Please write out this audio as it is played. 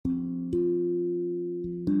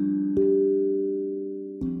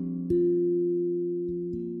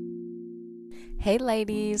Hey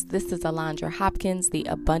ladies, this is Alondra Hopkins, the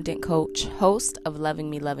Abundant Coach, host of Loving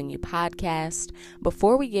Me, Loving You podcast.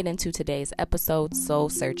 Before we get into today's episode, Soul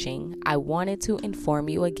Searching, I wanted to inform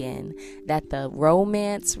you again that the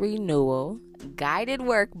Romance Renewal Guided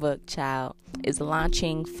Workbook, child, is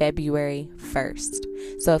launching February 1st.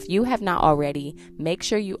 So if you have not already, make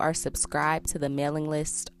sure you are subscribed to the mailing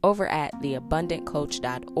list over at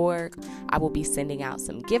theabundantcoach.org. I will be sending out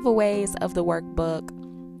some giveaways of the workbook,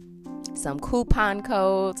 some coupon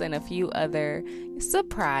codes, and a few other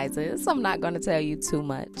surprises. I'm not going to tell you too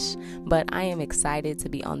much, but I am excited to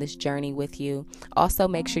be on this journey with you. Also,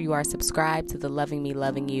 make sure you are subscribed to the Loving Me,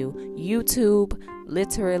 Loving You YouTube.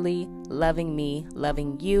 Literally, Loving Me,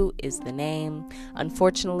 Loving You is the name.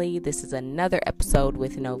 Unfortunately, this is another episode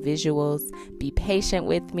with no visuals. Be patient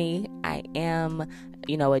with me. I am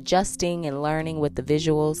adjusting and learning with the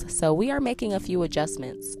visuals. So we are making a few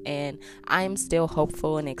adjustments, and I'm still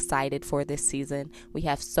hopeful and excited for this season. We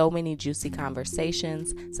have so many juicy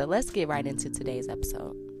conversations. So let's get right into today's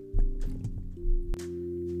episode.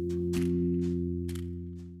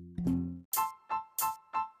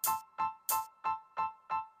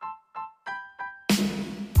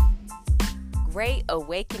 Great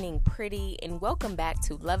awakening, pretty, and welcome back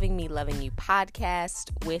to Loving Me, Loving You podcast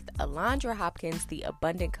with Alondra Hopkins, the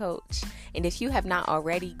Abundant Coach. And if you have not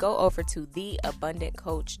already, go over to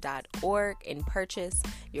theabundantcoach.org and purchase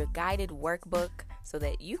your guided workbook so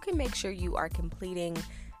that you can make sure you are completing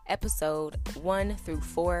episode 1 through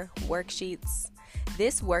 4 worksheets.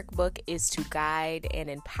 This workbook is to guide and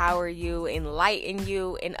empower you, enlighten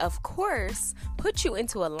you, and of course, put you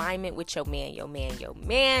into alignment with your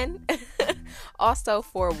man. Also,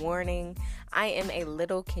 forewarning, I am a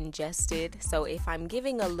little congested, so if I'm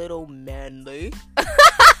giving a little manly,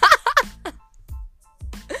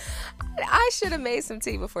 I should have made some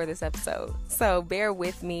tea before this episode. So bear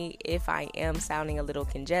with me if I am sounding a little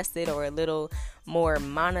congested or a little more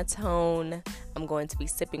monotone. I'm going to be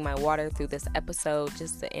sipping my water through this episode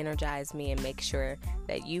just to energize me and make sure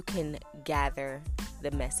that you can gather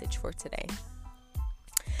the message for today.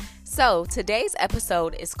 So today's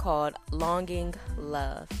episode is called Longing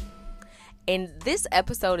Love. And this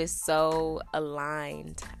episode is so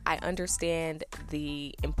aligned. I understand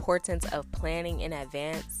the importance of planning in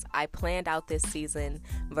advance. I planned out this season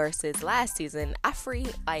versus last season. I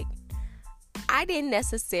didn't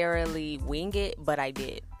necessarily wing it, but I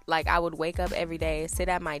did. Like, I would wake up every day, sit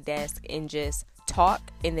at my desk, and just talk,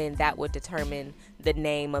 and then that would determine the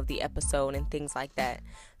name of the episode and things like that.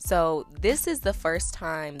 So this is the first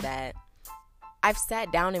time that I've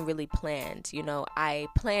sat down and really planned. I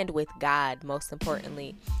planned with God, most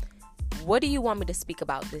importantly. What do you want me to speak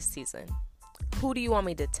about this season? Who do you want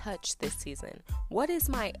me to touch this season? What is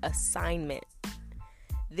my assignment?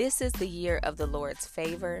 This is the year of the Lord's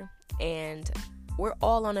favor, and we're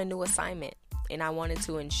all on a new assignment. And I wanted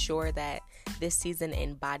to ensure that this season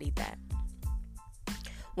embodied that.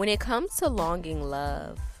 When it comes to longing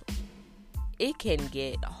love, it can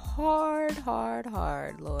get hard,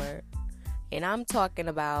 Lord. And I'm talking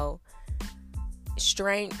about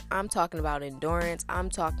strength. I'm talking about endurance. I'm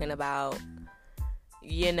talking about,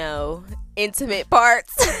 intimate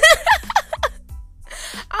parts.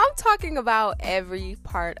 I'm talking about every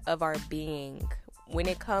part of our being. When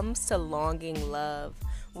it comes to longing love,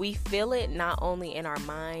 we feel it not only in our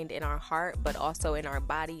mind, in our heart, but also in our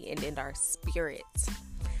body and in our spirit.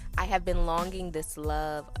 I have been longing this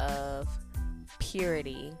love of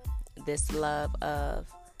purity, this love of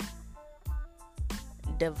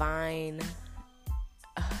divine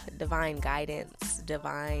guidance,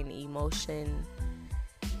 divine emotion,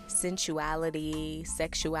 sensuality,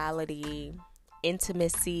 sexuality,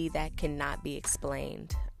 intimacy that cannot be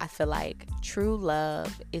explained. I feel like true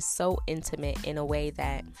love is so intimate in a way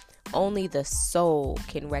that only the soul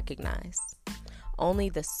can recognize. Only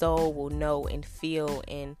the soul will know and feel,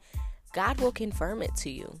 and God will confirm it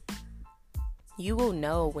to you. You will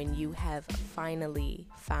know when you have finally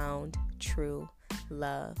found true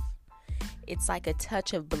love. It's like a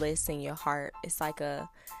touch of bliss in your heart. It's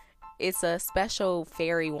a special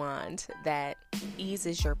fairy wand that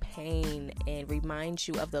eases your pain and reminds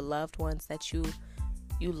you of the loved ones that you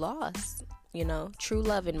lost. True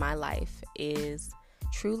love in my life is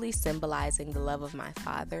truly symbolizing the love of my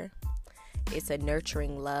Father. It's a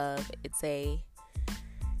nurturing love. It's a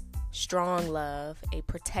strong love, a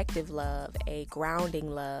protective love, a grounding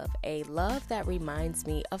love, a love that reminds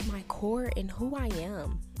me of my core and who I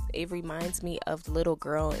am. It reminds me of the little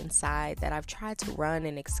girl inside that I've tried to run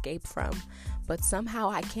and escape from, but somehow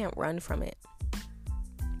I can't run from it.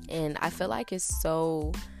 And I feel like it's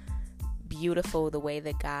so beautiful the way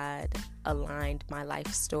that God aligned my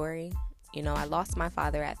life story. I lost my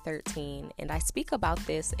father at 13, and I speak about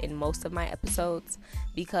this in most of my episodes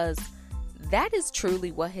because that is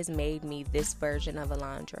truly what has made me this version of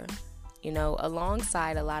Alondra.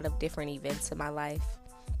 Alongside a lot of different events in my life,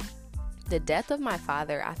 the death of my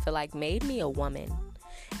father, I feel like, made me a woman.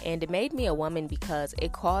 And it made me a woman because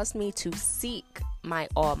it caused me to seek my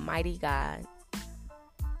Almighty God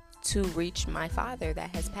to reach my father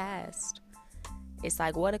that has passed. It's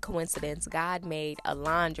like, what a coincidence. God made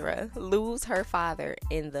Alondra lose her father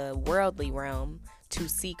in the worldly realm to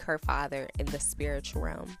seek her father in the spiritual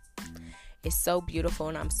realm. It's so beautiful,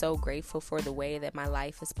 and I'm so grateful for the way that my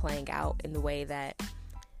life is playing out, in the way that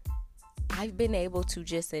I've been able to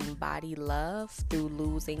just embody love through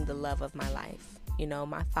losing the love of my life.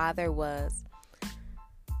 My father was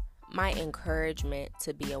my encouragement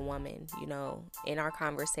to be a woman. In our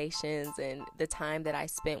conversations and the time that I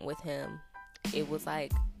spent with him, it was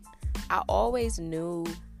like I always knew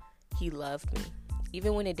he loved me,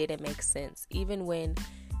 even when it didn't make sense, even when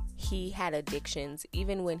he had addictions,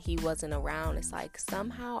 even when he wasn't around. It's like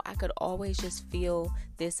somehow I could always just feel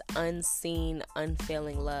this unseen,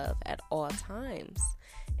 unfailing love at all times.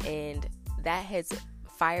 And that has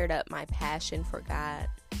fired up my passion for God.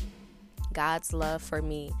 God's love for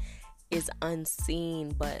me is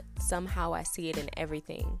unseen, but somehow I see it in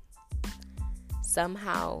everything.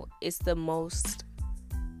 Somehow it's the most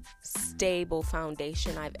stable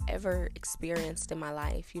foundation I've ever experienced in my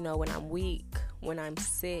life. When I'm weak, when I'm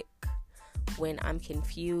sick, when I'm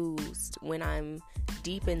confused, when I'm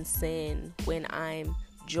deep in sin, when I'm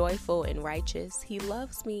joyful and righteous, he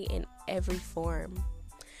loves me in every form.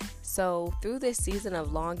 So through this season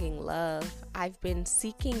of longing love, I've been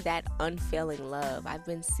seeking that unfailing love. I've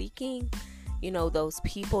been seeking, those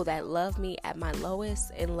people that love me at my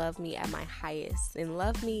lowest and love me at my highest and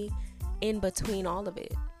love me in between all of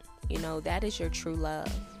it. That is your true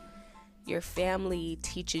love. Your family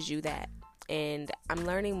teaches you that. And I'm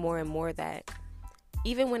learning more and more that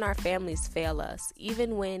even when our families fail us,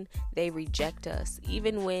 even when they reject us,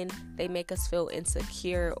 even when they make us feel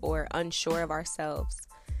insecure or unsure of ourselves,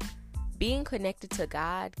 being connected to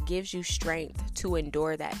God gives you strength to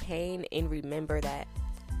endure that pain and remember that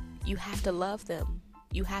you have to love them.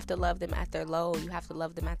 You have to love them at their low. You have to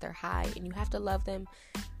love them at their high. And you have to love them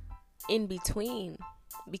in between,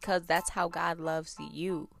 because that's how God loves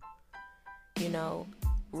you.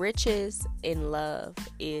 Riches in love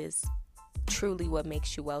is truly what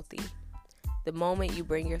makes you wealthy. The moment you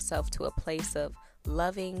bring yourself to a place of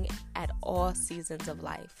loving at all seasons of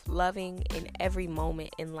life, loving in every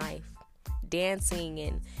moment in life, dancing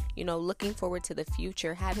and, looking forward to the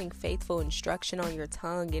future, having faithful instruction on your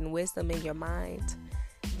tongue and wisdom in your mind,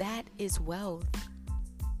 that is wealth.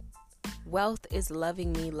 Wealth is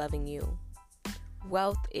loving me, loving you.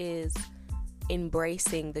 Wealth is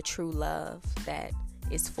embracing the true love that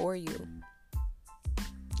is for you.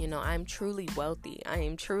 I'm truly wealthy. I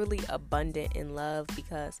am truly abundant in love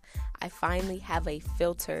because I finally have a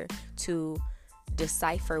filter to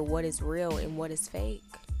decipher what is real and what is fake.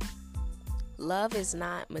 Love is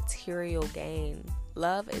not material gain.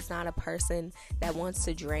 Love is not a person that wants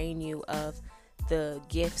to drain you of the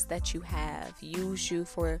gifts that you have, use you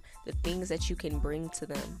for the things that you can bring to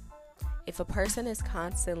them. If a person is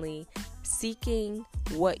constantly seeking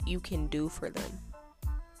what you can do for them,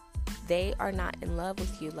 they are not in love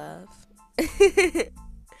with you, love.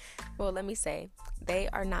 Well, let me say, they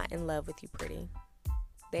are not in love with you, pretty.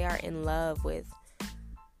 They are in love with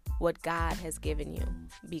what God has given you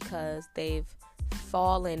because they've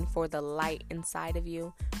fallen for the light inside of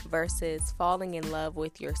you versus falling in love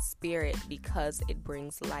with your spirit because it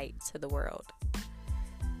brings light to the world.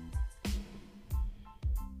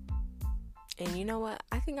 And you know what?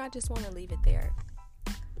 I think I just want to leave it there.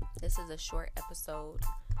 This is a short episode.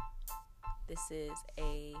 This is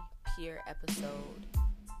a pure episode.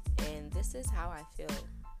 And this is how I feel.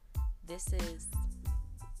 This is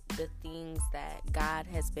the things that God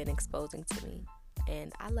has been exposing to me.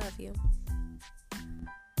 And I love you.